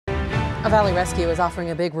A Valley Rescue is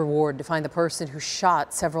offering a big reward to find the person who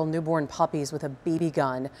shot several newborn puppies with a BB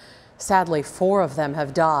gun. Sadly, 4 of them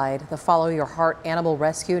have died. The Follow Your Heart Animal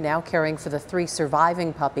Rescue now caring for the 3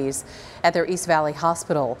 surviving puppies at their East Valley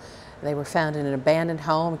Hospital. They were found in an abandoned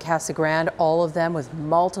home, Casa Grande, all of them with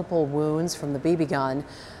multiple wounds from the BB gun.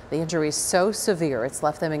 The injury is so severe, it's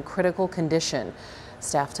left them in critical condition.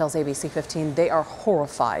 Staff tells ABC 15 they are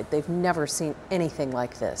horrified. They've never seen anything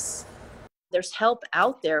like this. There's help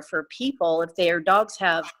out there for people if their dogs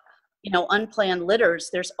have, unplanned litters.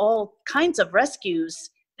 There's all kinds of rescues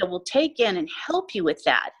that will take in and help you with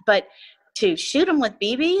that. But to shoot them with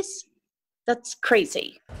BBs, that's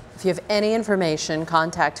crazy. If you have any information,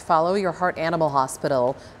 contact Follow Your Heart Animal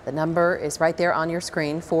Hospital. The number is right there on your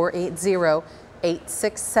screen,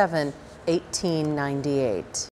 480-867-1898.